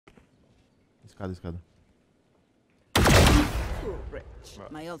Escada. Cool, Rich.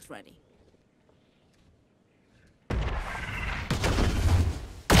 My ult ready.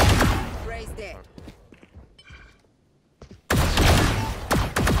 Raise dead.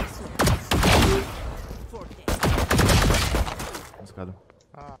 Escada.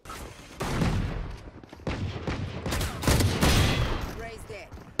 Raise dead.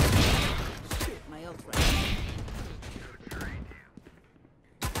 My ult ready.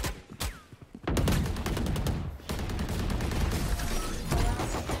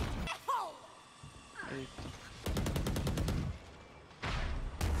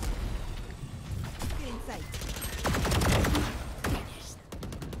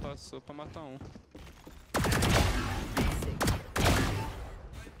 Passou pra matar um.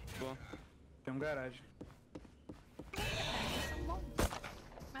 Boa. Tem um garagem. São bons.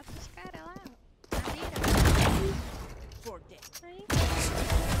 Mata os caras lá. Mira. Aí.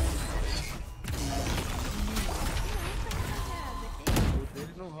 O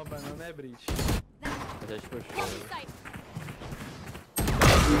dele não rouba não, né, Brit? Já te puxou.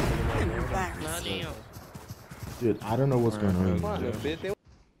 Nadinho. Dude, I don't know what's going on. Mano, B tem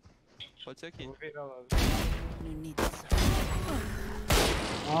Pode ser aqui. Vou virar lá. No need this.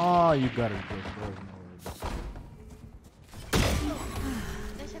 Oh, you got it.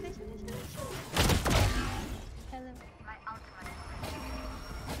 Deixa. Hello.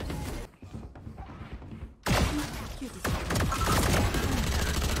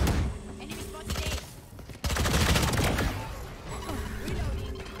 Enemy spotted A.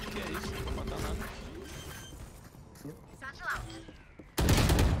 Reloading. Que é isso? Não vou matar nada.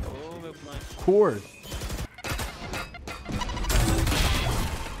 Ô, meu pai. Of course.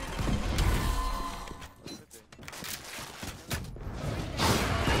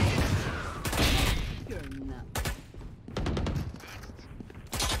 You're not.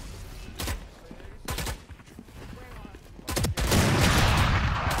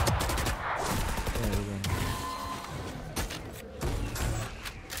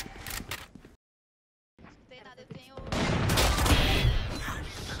 Tem nada, eu tenho.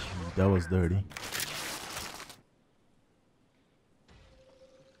 That was dirty.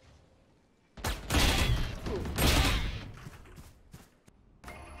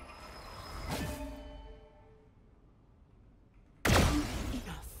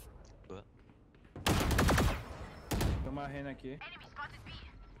 Tem uma rena aqui.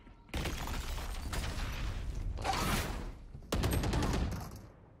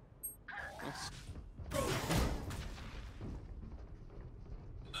 Nossa.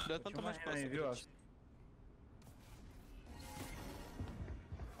 Dá Tinha tanta uma mais rena aí, viu? Ó.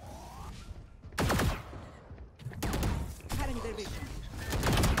 Cutting their vision.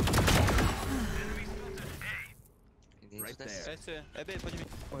 É C. É B, pode vir.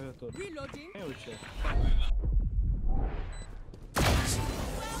 Morreu todo. Reloading. Tem ult,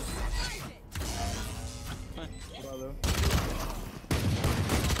 Valeu.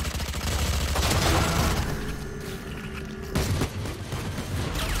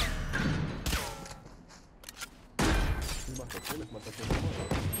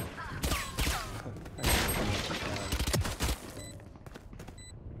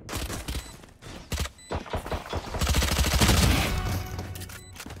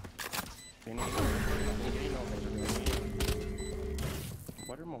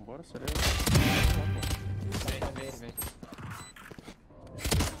 Bora, irmão, bora, será? Vem.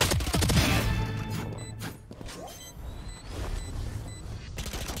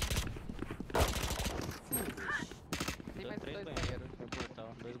 Tem mais três banheiros e um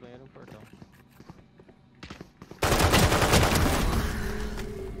portão. 2 banheiros e um portão.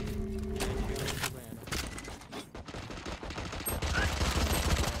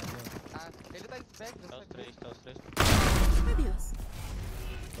 Ah, ele tá spec, tá os três. Adios.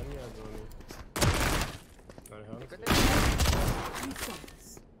 Tá minha zona. Agora já não sei.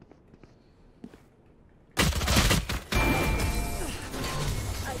 Reflex.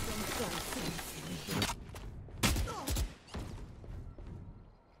 I don't trust Sens.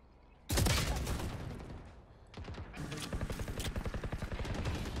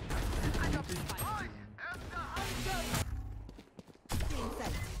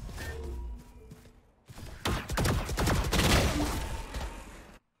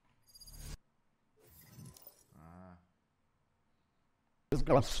 This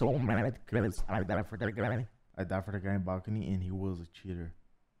girl was so mad because I died for the guy. I died for the guy in balcony and he was a cheater.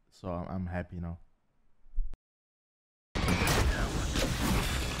 So I'm happy now.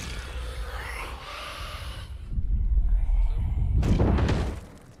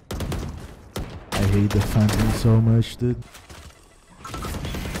 I hate the Phantom so much, dude.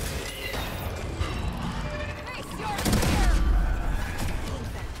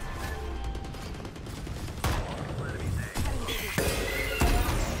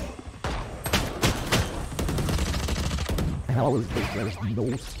 there's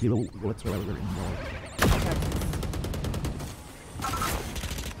no skill whatsoever anymore.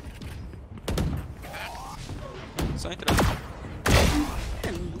 Só entrar.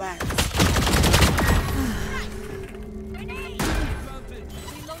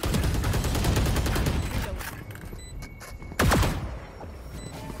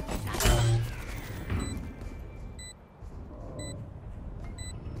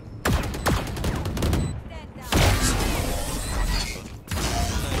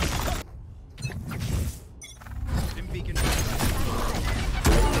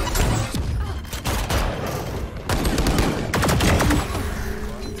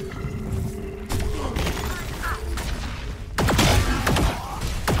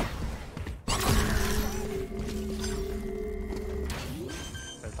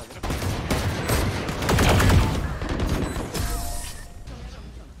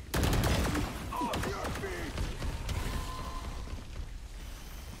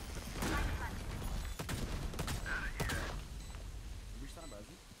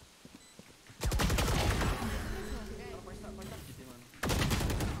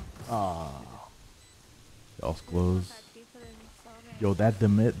 Ah, that was close. Yo, that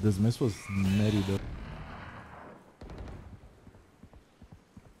this miss was nutty though.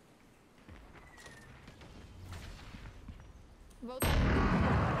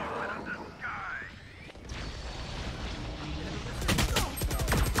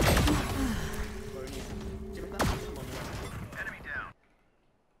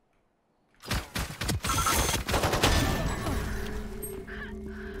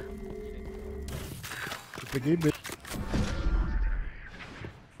 Peguei bem. Oh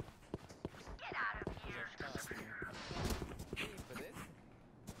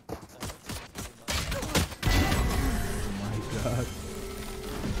my god.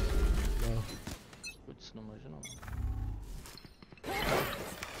 Putz, não manjo não.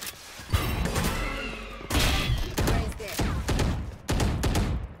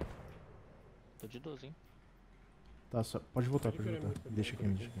 Tô de 12, hein? Tá, só, pode voltar, pode voltar. Deixa aqui,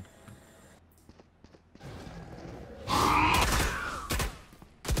 deixa aqui.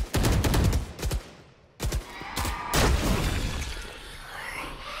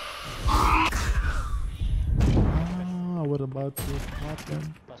 What about to pop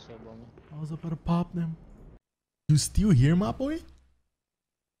them? Passou a bomba. I was about to pop them. You still here, my boy?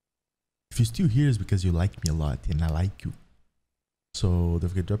 If you still here, it's because you like me a lot and I like you. So don't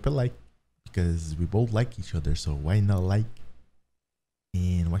forget to drop a like because we both like each other. So why not like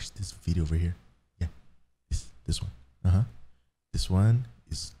and watch this video over here? Yeah, this one. This one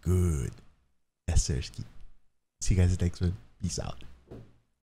is good. Yes, sir. See you guys next one. Peace out.